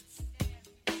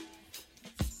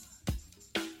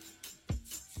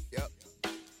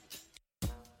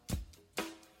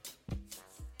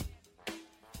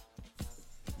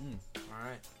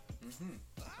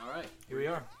All right. Here we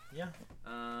are. Yeah.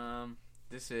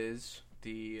 This is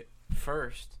the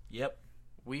first Yep.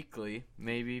 weekly,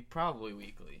 probably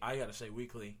weekly. I gotta say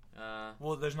weekly.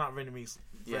 Well, there's not very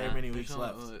many weeks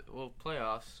left. Well,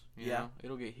 playoffs. You know,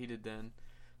 it'll get heated then.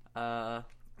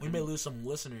 We may lose some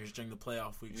listeners during the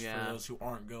playoff weeks for those who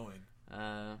aren't going.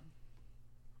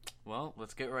 Well,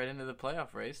 let's get right into the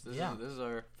playoff race. This is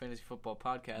our fantasy football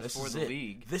podcast for the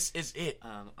league. This is it.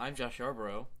 I'm Josh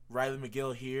Yarborough. Riley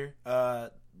McGill here.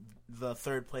 The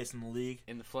third place in the league.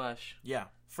 In the flesh. Yeah.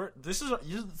 This is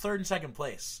the third and second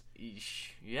place.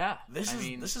 Yeah. This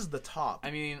is the top.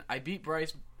 I mean, I beat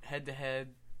Bryce head to head,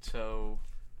 so.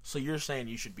 So you're saying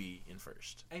you should be in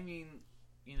first? I mean,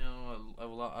 you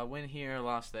know, I win here,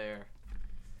 lost there.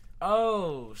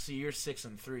 Oh, so you're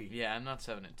 6-3. Yeah, I'm not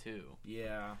 7-2.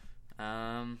 Yeah.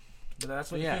 But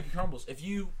that's when the cookie crumbles. If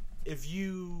you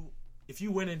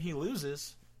win and he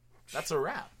loses, that's a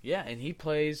wrap. Yeah, and he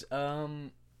plays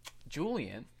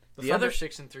Julian, the other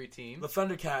 6-3 team, the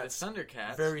Thundercats. The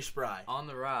Thundercats, very spry, on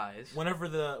the rise. Whenever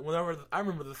I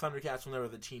remember the Thundercats when they were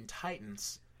the Teen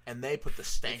Titans, and they put the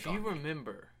stank on. If you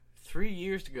remember, 3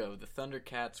 years ago, the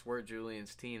Thundercats were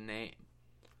Julian's team name.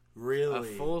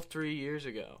 Really? A full 3 years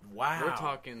ago. Wow. We're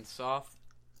talking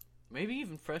maybe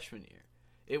even freshman year.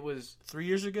 It was 3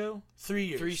 years ago. 3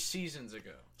 years. 3 seasons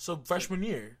ago. So freshman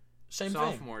year, same sophomore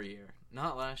thing. Sophomore year,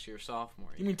 not last year.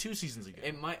 Sophomore year. You mean 2 seasons ago?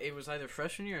 It was either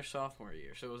freshman year or sophomore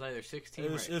year. So it was either 16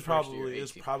 it was, or it was probably. It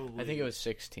was probably. I think it was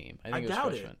 16. I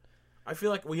doubt it. I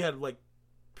feel like we had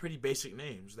pretty basic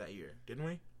names that year, didn't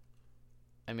we?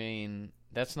 I mean,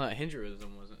 that's not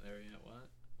Hinduism wasn't there yet.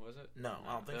 What was it? No,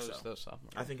 I don't think so. That was sophomore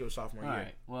year. I think it was sophomore year. All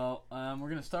right. Well, we're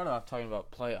gonna start off talking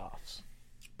about playoffs.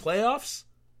 Playoffs?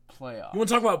 Playoffs. You want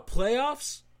to talk about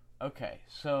playoffs? Okay,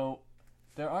 so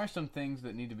there are some things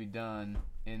that need to be done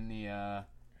in the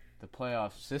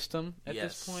playoff system at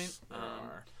this point.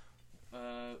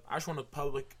 I just want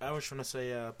to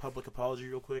say a public apology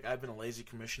real quick. I've been a lazy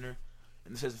commissioner,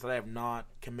 and this is that I have not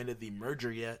committed the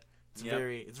merger yet.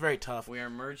 It's very tough. We are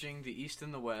merging the East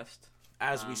and the West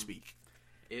as we speak.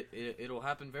 It'll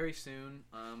happen very soon.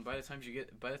 By the time you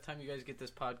guys get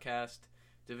this podcast,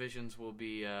 divisions will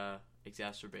be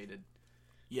exacerbated.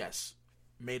 Yes,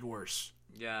 made worse.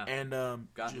 Yeah, and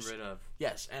gotten rid of.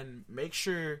 Yes, and make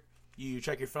sure you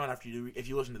check your phone after if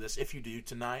you listen to this. If you do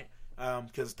tonight,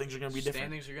 because things are going to be different.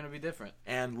 Standings are going to be different.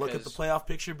 And look at the playoff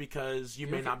picture because you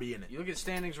may not be in it. You look at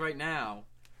standings right now.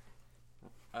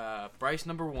 Bryce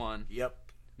number 1. Yep.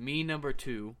 Me number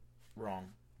 2.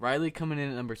 Wrong. Riley coming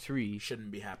in at number 3. Shouldn't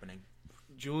be happening.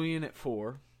 Julian at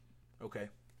 4. Okay.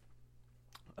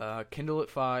 Kendall at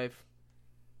 5.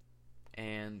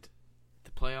 And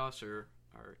the playoffs are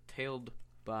tailed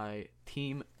by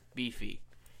Team Beefy.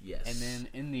 Yes. And then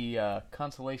in the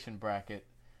consolation bracket,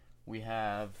 we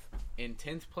have in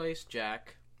 10th place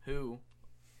Jack, who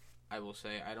I will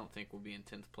say I don't think will be in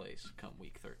 10th place come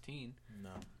week 13. No.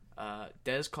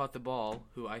 Dez caught the ball,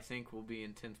 who I think will be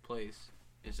in 10th place,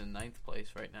 is in 9th place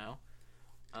right now.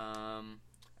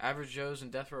 Average Joe's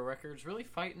and Death Row Records really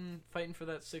fighting for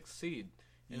that 6th seed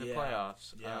in the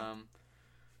playoffs. Yeah.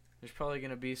 There's probably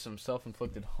going to be some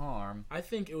self-inflicted harm. I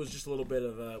think it was just a little bit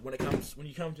of when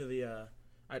you come to the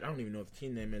I don't even know what the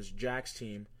team name is. Jack's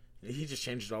team. He just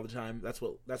changes it all the time. That's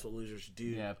what losers do.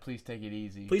 Yeah, please take it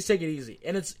easy. Please take it easy,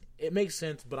 and it makes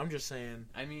sense. But I'm just saying.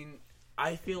 I mean,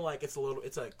 I feel like it's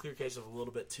a clear case of a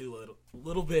little bit too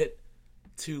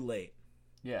late.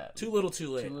 Yeah, too little,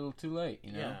 too late. Too little, too late.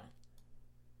 You know. Yeah.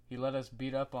 He let us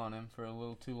beat up on him for a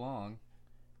little too long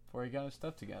before he got his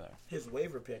stuff together. His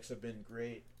waiver picks have been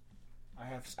great. I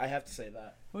have to say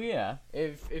that. Well, yeah.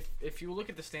 If you look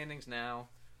at the standings now,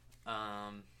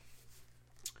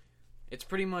 it's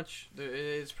pretty much a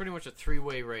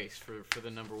 3-way race for the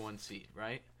number 1 seed,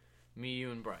 right? Me, you,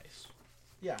 and Bryce.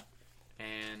 Yeah.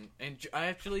 And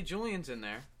Julian's in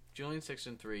there. Julian's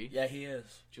 6-3. Yeah, he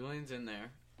is. Julian's in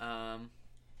there. I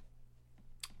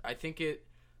think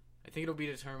it'll be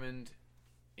determined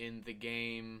in the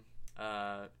game.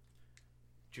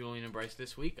 Julian and Bryce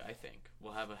this week, I think,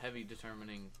 will have a heavy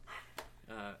determining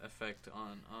effect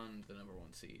on the number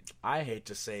 1 seed. I hate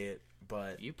to say it,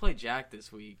 but you play Jack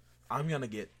this week. I'm gonna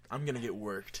get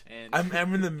worked. And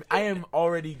I am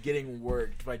already getting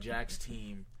worked by Jack's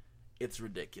team. It's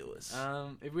ridiculous.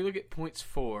 If we look at points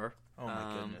for, oh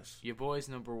my goodness, your boy's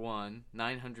number 1,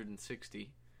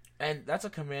 960, and that's a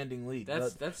commanding lead.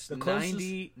 That's the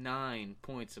 99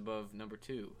 points above number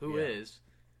 2, who is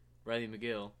Riley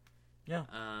McGill.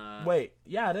 Yeah. Wait.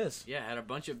 Yeah, it is. Yeah, had a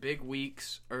bunch of big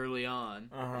weeks early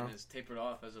on, and has tapered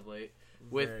off as of late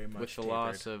with the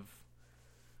loss of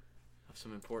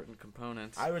some important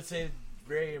components. I would say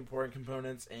very important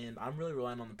components, and I'm really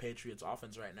relying on the Patriots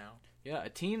offense right now. Yeah, a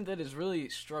team that has really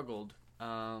struggled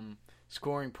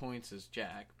scoring points is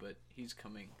Jack, but he's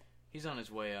coming. He's on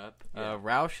his way up. Yeah.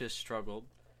 Roush has struggled,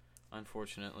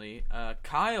 unfortunately.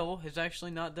 Kyle has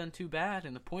actually not done too bad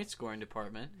in the point scoring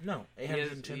department. No,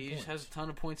 810 He points. has a ton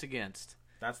of points against.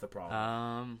 That's the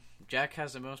problem. Jack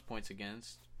has the most points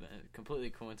against. Completely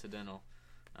coincidental.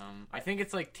 I think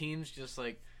it's like teams just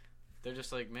like they're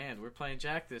just like, man, we're playing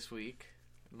Jack this week.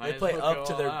 They play up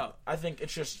to their. Out. I think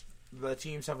it's just the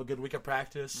teams have a good week of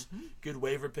practice, good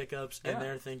waiver pickups, and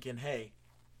they're thinking, hey,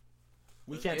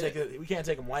 we can't take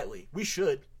them lightly. We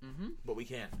should, but we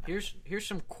can't. Here's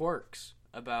some quirks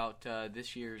about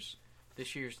this year's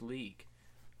league.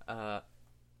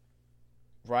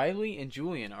 Riley and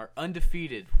Julian are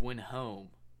undefeated when home,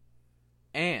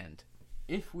 and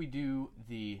if we do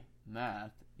the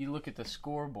math, you look at the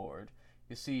scoreboard,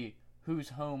 you see who's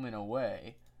home and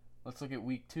away. Let's look at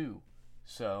week 2.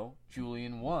 So,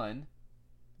 Julian won.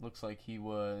 Looks like he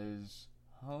was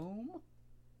home?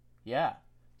 Yeah.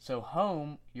 So,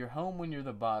 home, you're home when you're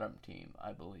the bottom team,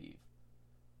 I believe.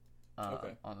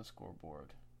 On the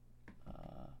scoreboard.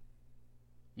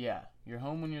 Yeah, you're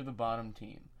home when you're the bottom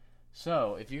team.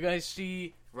 So, if you guys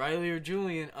see Riley or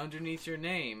Julian underneath your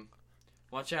name,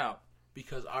 watch out.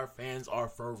 Because our fans are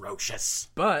ferocious.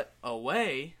 But,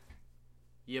 away,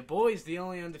 your boy's the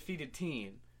only undefeated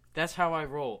team. That's how I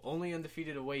roll. Only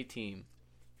undefeated away team.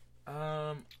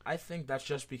 I think that's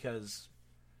just because,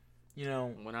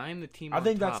 when I'm the team on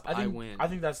top, I win. I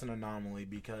think that's an anomaly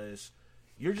because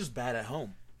you're just bad at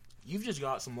home. You've just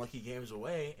got some lucky games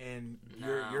away, and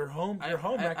your home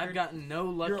record. I've gotten no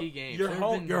lucky games. Your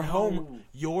home.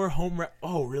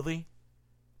 Oh, really?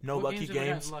 No what lucky games. Have I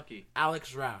games. gotten lucky?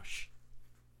 Alex Roush.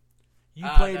 You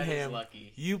played that him. Is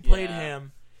lucky. You played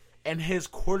him, and his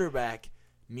quarterback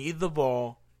needed the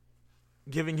ball,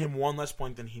 giving him one less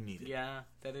point than he needed. Yeah,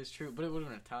 that is true. But it would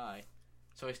have been a tie,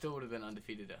 so I still would have been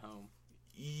undefeated at home.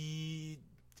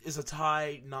 Is a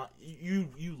tie not you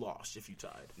lost if you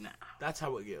tied? Nah, that's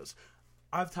how it goes.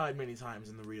 I've tied many times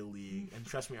in the real league, and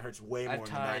trust me, it hurts way more in the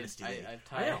dynasty league. I've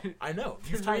tied. I know.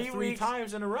 You've tied 3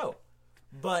 times in a row,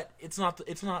 but it's not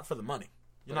for the money.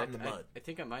 You're not in the mud. I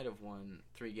think I might have won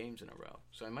 3 games in a row,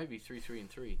 so I might be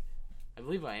 3-3-3. I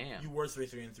believe I am. You were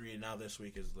 3-3-3, and now this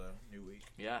week is the new week.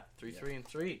 Yeah,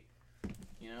 3-3-3.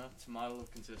 It's a model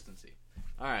of consistency.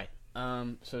 All right.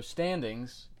 So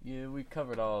standings. Yeah, we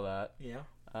covered all of that. Yeah.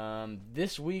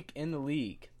 This week in the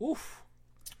league. Oof.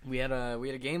 We had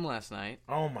a game last night.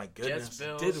 Oh my goodness! Jets,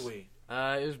 Bills. Did we?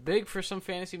 It was big for some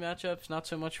fantasy matchups, not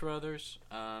so much for others.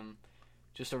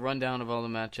 Just a rundown of all the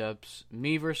matchups.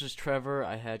 Me versus Trevor.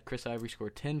 I had Chris Ivory score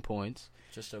 10 points.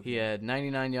 Just okay. He had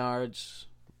 99 yards,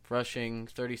 rushing,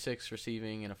 36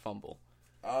 receiving, and a fumble.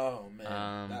 Oh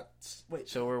man,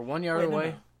 So we're 1 yard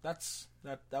away. No.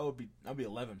 That'd be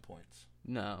 11 points.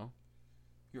 No,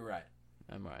 you're right.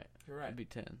 I'm right. You're right. It'd be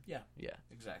 10. Yeah,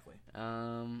 exactly.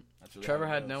 That's really Trevor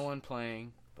had no one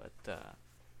playing, but I'm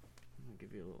gonna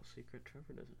give you a little secret.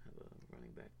 Trevor doesn't have a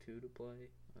running back 2 to play.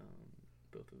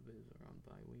 Both of his are on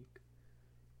bye week,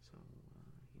 so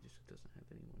he just doesn't have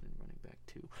anyone in running back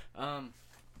 2.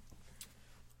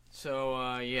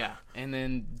 Yeah, and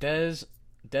then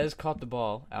Dez caught the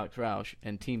ball, Alex Roush,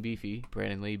 and Team Beefy,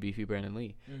 Brandon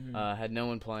Lee, had no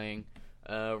one playing.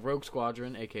 Rogue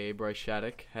Squadron, a.k.a. Bryce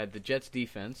Shattuck, had the Jets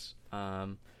defense.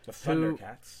 The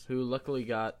Thundercats. Who luckily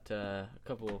got a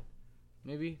couple,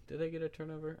 maybe, did they get a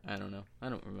turnover? I don't know. I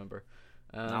don't remember.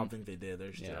 I don't think they did.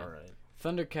 They're still all right.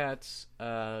 Thundercats,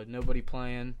 nobody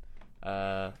playing.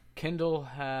 Kendall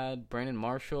had Brandon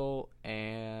Marshall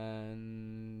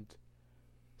and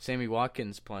Sammy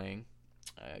Watkins playing.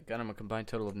 Got him a combined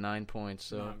total of 9 points.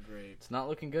 So not great. It's not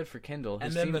looking good for Kendall.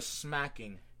 And then the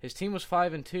smacking. His team was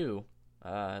 5-2.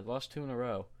 Lost 2 in a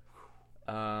row.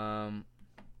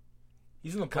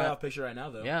 He's in the playoff picture right now,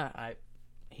 though. Yeah,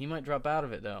 he might drop out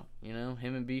of it though.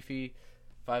 Him and Beefy,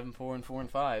 5-4 and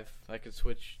 4-5. That could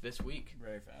switch this week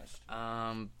very fast.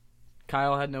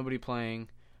 Kyle had nobody playing.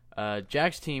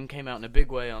 Jack's team came out in a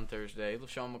big way on Thursday.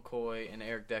 LaShawn McCoy and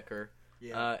Eric Decker.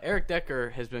 Yeah. Eric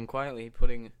Decker has been quietly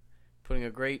putting a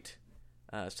great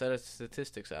set of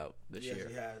statistics out this year.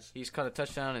 He has. He's caught a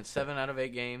touchdown in 7 out of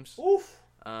 8 games. Oof.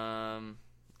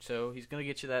 So he's going to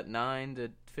get you that 9 to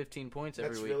 15 points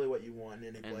every week. That's really what you want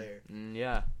in a player.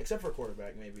 Yeah. Except for a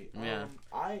quarterback, maybe. Yeah.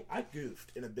 I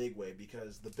goofed in a big way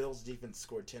because the Bills' defense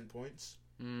scored 10 points.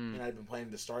 And I'd been planning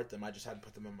to start them. I just hadn't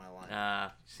put them in my line.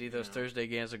 See, those Thursday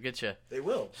games will get you. They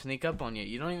will. Sneak up on you.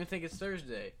 You don't even think it's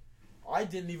Thursday. I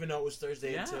didn't even know it was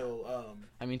Thursday until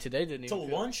today didn't even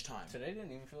lunchtime. Today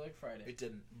didn't even feel like Friday. It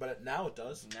didn't, but now it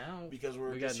does. Now because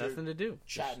we got nothing to do.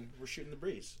 Chatting, we're shooting the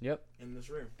breeze. Yep. In this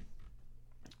room.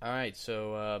 All right,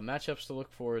 so matchups to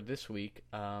look for this week.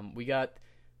 We got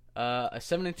a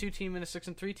 7-2 team and a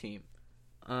 6-3 team.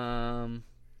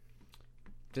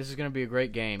 This is going to be a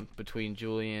great game between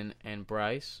Julian and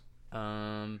Bryce.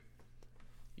 You're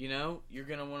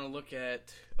going to want to look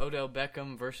at Odell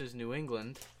Beckham versus New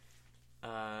England.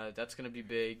 That's going to be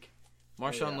big.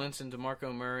 Marshawn Lynch and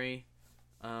DeMarco Murray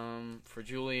for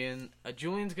Julian.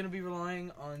 Julian's going to be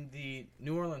relying on the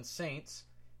New Orleans Saints,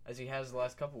 as he has the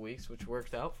last couple weeks, which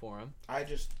worked out for him.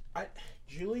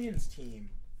 Julian's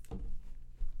team,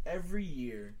 every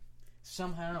year,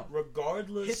 somehow,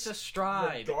 hits a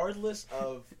stride. Regardless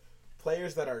of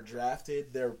players that are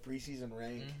drafted, their preseason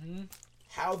rank,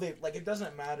 how they, it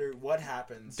doesn't matter what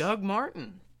happens. Doug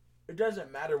Martin. It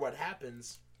doesn't matter what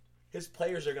happens. His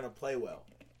players are going to play well.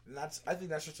 And I think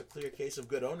that's just a clear case of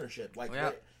good ownership.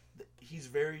 He's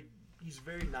very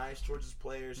nice towards his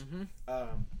players.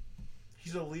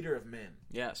 He's a leader of men.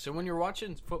 Yeah, so when you're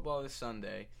watching football this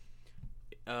Sunday,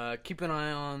 keep an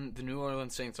eye on the New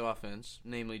Orleans Saints offense,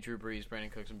 namely Drew Brees, Brandon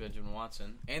Cooks, and Benjamin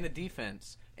Watson, and the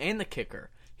defense, and the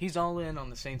kicker. He's all in on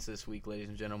the Saints this week, ladies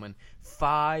and gentlemen.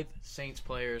 5 Saints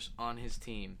players on his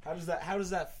team. How does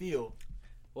that feel?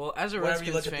 Well, as a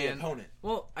Redskins fan,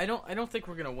 I don't think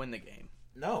we're gonna win the game.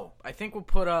 No, I think we'll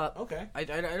put up. Okay. I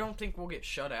don't think we'll get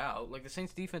shut out. The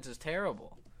Saints' defense is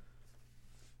terrible.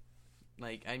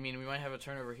 We might have a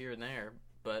turnover here and there,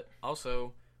 but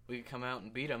also we could come out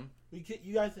and beat them. I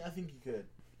think you could.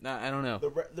 Nah, I don't know.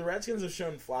 The Redskins have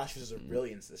shown flashes of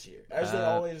brilliance this year, as they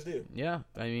always do. Yeah,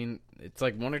 it's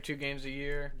 1 or 2 games a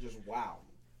year. Just wow.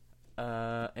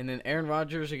 And then Aaron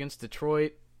Rodgers against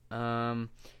Detroit.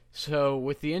 So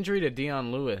with the injury to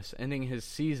Dion Lewis ending his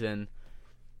season,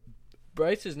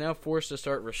 Bryce is now forced to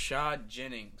start Rashad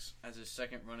Jennings as his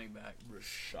second running back.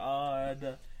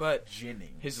 But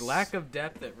Jennings. His lack of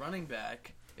depth at running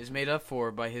back is made up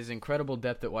for by his incredible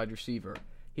depth at wide receiver.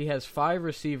 He has 5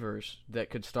 receivers that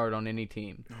could start on any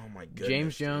team. Oh, my goodness.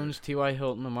 James Jones, T.Y.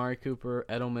 Hilton, Amari Cooper,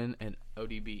 Edelman, and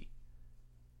ODB.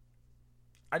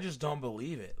 I just don't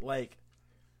believe it.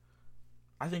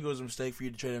 I think it was a mistake for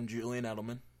you to trade him Julian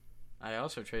Edelman. I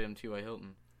also traded him T.Y.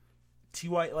 Hilton.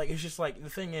 T.Y., it's just the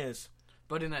thing is...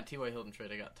 But in that T.Y. Hilton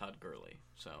trade, I got Todd Gurley,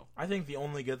 so... I think the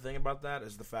only good thing about that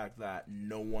is the fact that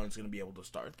no one's going to be able to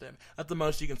start them. At the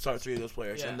most, you can start 3 of those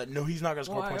players, and he's not going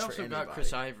to score points for anybody. I also got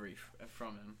Chris Ivory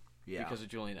from him because of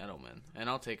Julian Edelman, and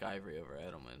I'll take Ivory over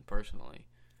Edelman, personally.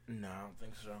 No, I don't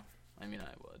think so. I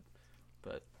would.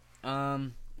 But,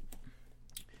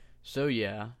 so,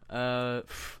 yeah.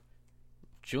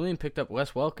 Julian picked up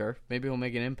Wes Welker. Maybe he'll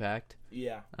make an impact.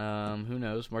 Yeah. Who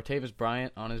knows? Martavis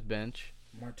Bryant on his bench.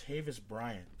 Martavis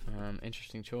Bryant.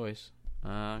 Interesting choice.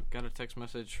 Got a text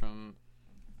message from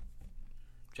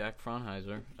Jack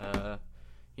Fronheiser.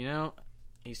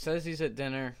 He says he's at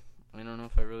dinner. I don't know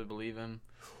if I really believe him.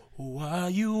 Why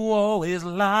you always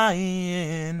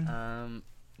lying?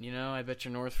 I bet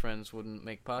your North friends wouldn't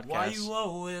make podcasts. Why you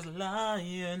always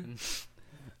lying?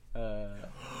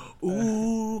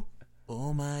 Ooh.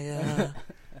 Oh, my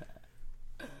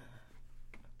God.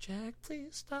 Jack,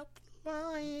 please stop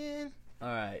lying. All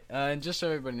right. And just so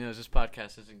everybody knows, this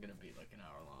podcast isn't going to be an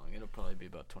hour long. It'll probably be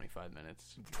about 25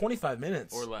 minutes. 25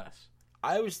 minutes? Or less.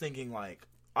 I was thinking, I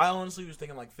honestly was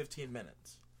thinking 15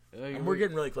 minutes. And we're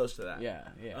getting really close to that. Yeah.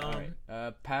 All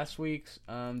right. Past weeks,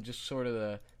 just sort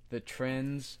of the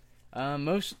trends.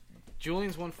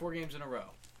 Julian's won 4 games in a row.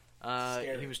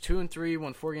 He was 2-3,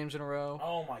 won 4 games in a row.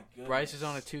 Oh my goodness! Bryce is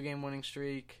on a 2-game winning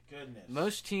streak. Goodness.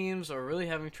 Most teams are really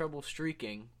having trouble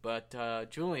streaking, but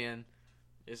Julian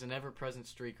is an ever-present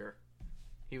streaker.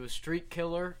 He was streak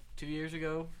killer 2 years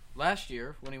ago. Last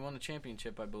year when he won the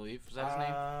championship, I believe. Was that his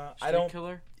name? Streak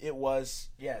killer. It was.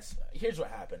 Yes. Here's what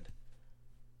happened.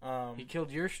 He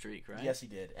killed your streak, right? Yes, he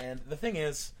did. And the thing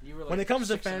is, when it comes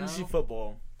to fantasy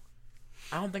football,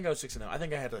 I don't think I was 6-0. I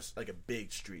think I had a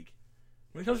big streak.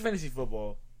 When it comes to fantasy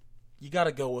football, you got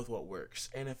to go with what works.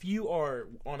 And if you are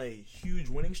on a huge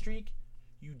winning streak,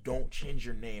 you don't change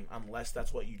your name unless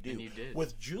that's what you do. And you did.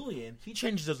 With Julian, he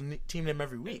changes his team name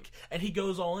every week, and he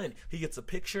goes all in. He gets a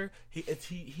picture.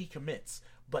 He commits.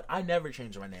 But I never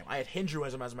changed my name. I had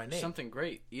Hinduism as my name. Something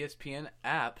great. ESPN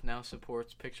app now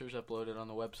supports pictures uploaded on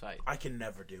the website. I can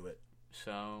never do it.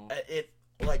 So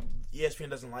ESPN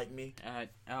doesn't like me.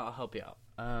 I'll help you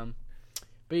out.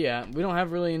 But yeah, we don't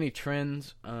have really any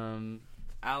trends.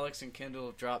 Alex and Kendall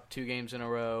have dropped 2 games in a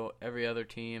row. Every other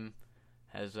team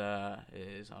is on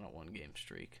a 1-game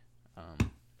streak.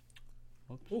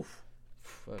 Oof.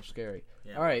 that was scary.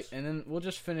 Yeah, all right, and then we'll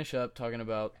just finish up talking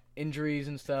about injuries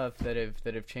and stuff that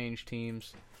have changed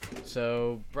teams.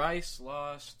 So Bryce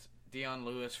lost Dion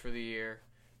Lewis for the year.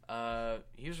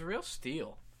 He was a real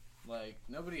steal. Like,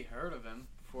 nobody heard of him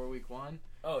before week 1.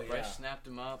 Oh, yeah. Bryce snapped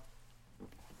him up.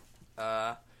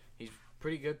 He's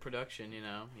pretty good production, you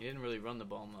know. He didn't really run the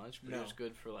ball much, but he was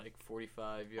good for like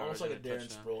 45 yards. Almost like a Darren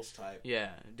touchdown. Sproles type. Yeah,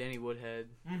 Danny Woodhead.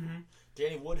 Mm-hmm.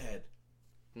 Danny Woodhead.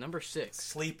 Number 6.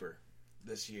 Sleeper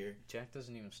this year. Jack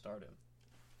doesn't even start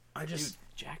him. Dude,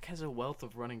 Jack has a wealth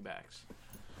of running backs.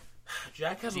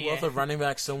 Jack has a wealth of running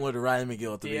backs similar to Ryan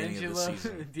McGill at the beginning of the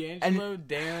season. D'Angelo,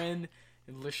 Darren,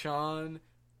 LaShawn,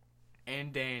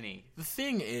 and Danny. The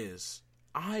thing is,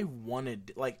 I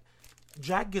wanted, like,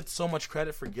 Jack gets so much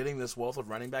credit for getting this wealth of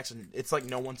running backs, and it's like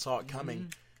no one saw it coming. Mm-hmm.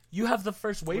 You have the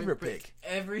first waiver pick.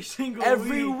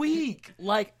 Every week.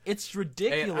 Like, it's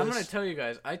ridiculous. Hey, I'm going to tell you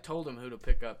guys, I told him who to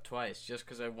pick up twice just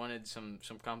because I wanted some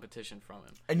competition from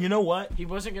him. And you know what? He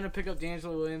wasn't going to pick up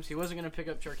D'Angelo Williams. He wasn't going to pick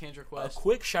up Charkandrick West. A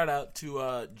quick shout-out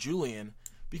to Julian,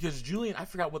 because Julian, I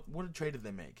forgot, what trade did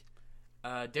they make?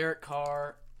 Derek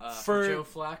Carr for Joe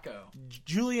Flacco.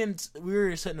 Julian, we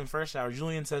were sitting in the first hour.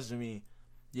 Julian says to me,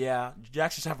 yeah,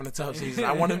 Jack's just having a tough season.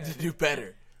 I want him to do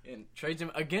better. And trades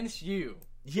him against you.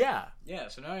 Yeah. Yeah,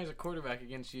 so now he's a quarterback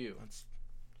against you. That's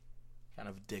kind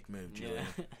of a dick move, Julian.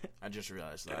 Yeah. I just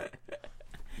realized that.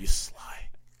 You sly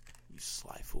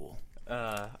fool.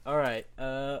 All right.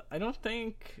 I don't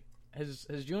think... Has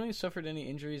Julian suffered any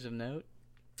injuries of note?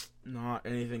 Not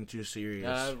anything too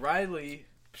serious. Riley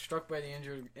struck by the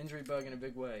injury bug in a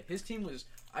big way.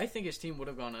 I think his team would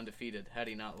have gone undefeated had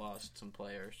he not lost some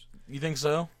players. You think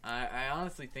so? I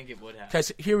honestly think it would have. Okay,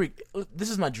 so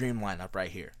this is my dream lineup right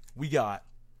here. We got...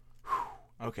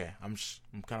 Okay, I'm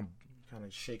kind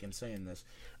of shaking saying this.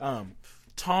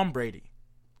 Tom Brady,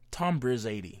 Tom Briz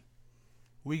 80.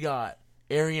 We got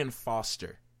Arian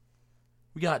Foster.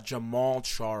 We got Jamal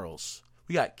Charles.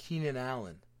 We got Keenan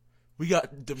Allen. We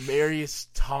got Demaryius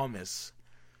Thomas.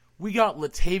 We got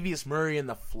Latavius Murray in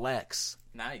the flex.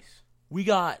 Nice. We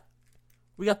got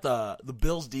the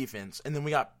Bills defense, and then we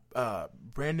got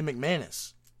Brandon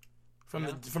McManus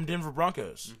from Denver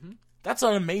Broncos. Mm-hmm. That's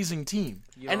an amazing team.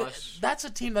 And that's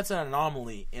a team that's an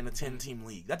anomaly in a 10-team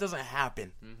league. That doesn't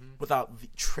happen without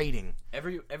trading.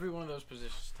 Every one of those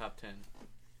positions top 10.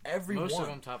 Most of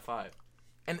them top 5.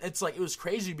 And it's like, it was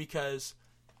crazy because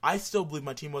I still believe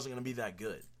my team wasn't going to be that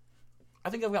good.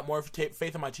 I think I've got more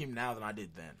faith in my team now than I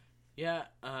did then. Yeah,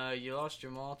 you lost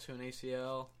Jamal to an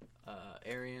ACL,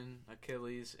 Arian,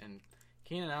 Achilles, and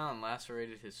Keenan Allen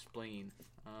lacerated his spleen.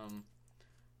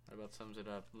 That about sums it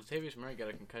up. Latavius Murray got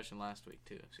a concussion last week,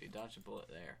 too, so you dodged a bullet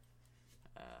there.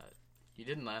 You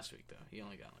didn't last week, though. He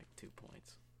only got, 2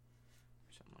 points.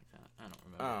 Or something like that. I don't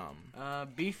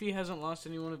remember. Beefy hasn't lost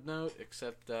anyone of note,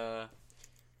 except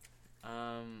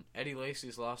Eddie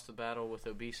Lacy's lost the battle with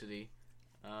obesity.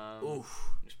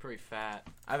 He's pretty fat.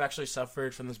 I've actually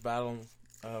suffered from this battle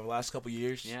the last couple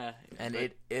years. Yeah. And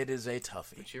it is a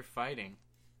toughie. But you're fighting.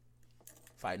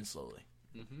 Fighting slowly.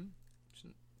 Mm-hmm.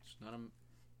 It's not a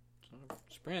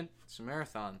sprint. It's a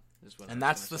marathon. And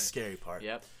that's the scary part.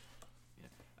 Yep.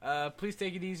 Please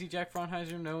take it easy, Jack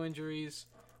Fronheiser. No injuries.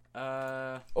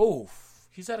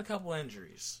 He's had a couple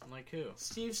injuries. Like who?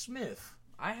 Steve Smith.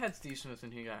 I had Steve Smith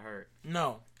and he got hurt.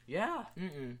 No. Yeah.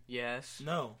 Mm-mm. Yes.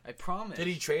 No. I promise. Did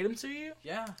he trade him to you?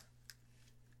 Yeah.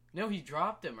 No, he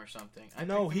dropped him or something.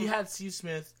 No, he had Steve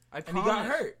Smith and promise. he got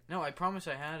hurt. No, I promise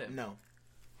I had him. No.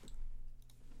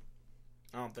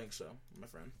 I don't think so, my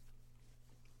friend.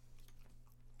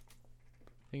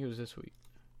 I think it was this week.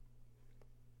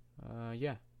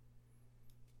 Yeah.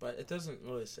 But it doesn't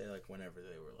really say, whenever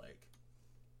they were,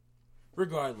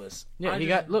 Regardless. Yeah,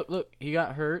 he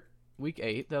got hurt week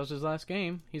 8. That was his last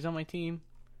game. He's on my team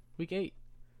week 8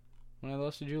 when I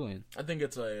lost to Julian. I think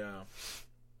it's it's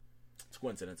a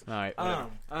coincidence. All right.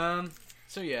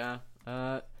 So, yeah.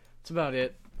 That's about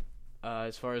it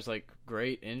as far as,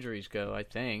 great injuries go, I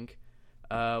think.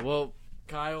 Well,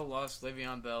 Kyle lost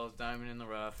Le'Veon Bell's diamond in the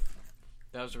rough.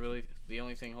 That was really the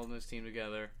only thing holding this team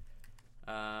together.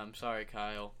 I'm sorry,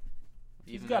 Kyle.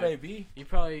 You've got AB. You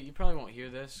probably won't hear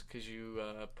this because you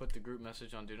put the group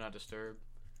message on Do Not Disturb,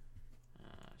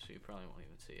 so you probably won't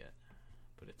even see it.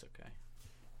 But it's okay.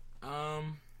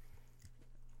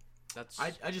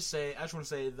 I just want to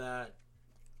say that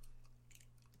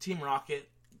Team Rocket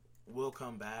will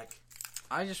come back.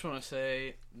 I just want to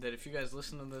say that if you guys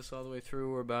listen to this all the way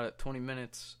through, we're about at 20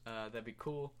 minutes. That'd be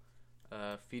cool.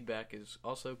 Feedback is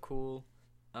also cool.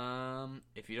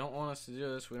 If you don't want us to do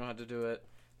this, we don't have to do it.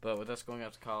 But with us going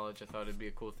out to college, I thought it'd be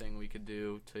a cool thing we could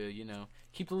do to,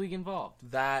 keep the league involved.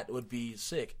 That would be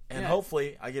sick. And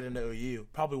hopefully I get into OU.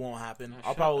 Probably won't happen.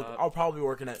 I'll probably be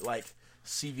working at like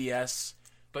CVS.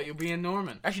 But you'll be in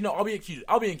Norman. Actually, no, I'll be in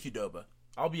Qdoba.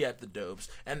 I'll be at the Dobes.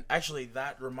 And actually,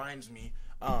 that reminds me,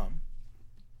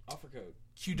 offer code.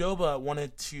 Qdoba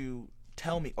wanted to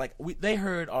tell me, like, they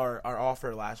heard our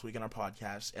offer last week in our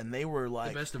podcast, and they were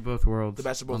like, the best of both worlds. The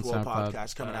best of both worlds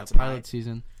podcast coming out tonight. Pilot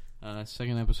season,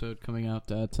 second episode coming out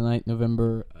tonight,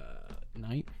 November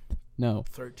 9th? No.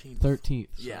 13th. 13th.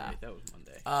 Yeah. Sorry, that was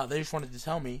Monday. They just wanted to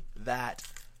tell me that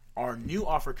our new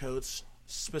offer codes,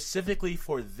 specifically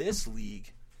for this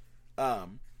league,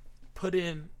 put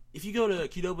in, if you go to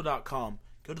Qdoba.com,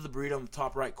 go to the burrito in the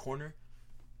top right corner,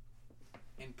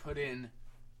 and put in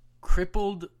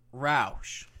Crippled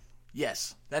Roush.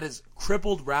 Yes, that is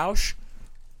Crippled Roush.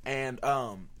 And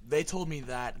they told me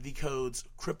that the codes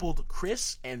Crippled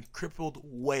Chris and Crippled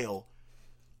Whale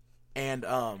and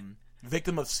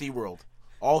Victim of SeaWorld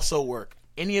also work.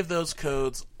 Any of those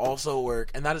codes also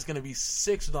work, and that is going to be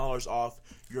 $6 off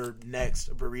your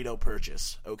next burrito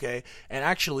purchase, okay? And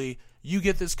actually, you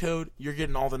get this code, you're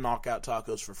getting all the knockout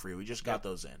tacos for free. We just got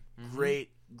those in. Mm-hmm.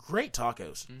 Great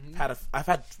tacos. Mm-hmm. I've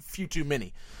had a few too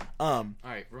many. All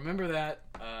right, remember that.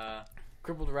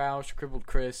 Crippled Roush, Crippled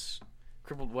Chris,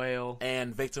 Crippled Whale,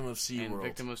 and Victim of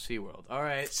SeaWorld. All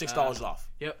right, $6 off.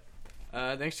 Yep.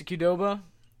 Thanks to Qdoba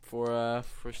for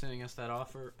sending us that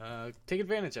offer. Take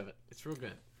advantage of it. It's real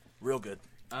good. Real good.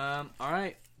 All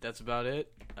right, that's about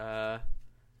it.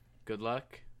 Good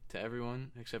luck to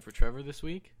everyone except for Trevor this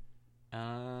week.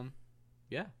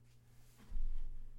 Yeah.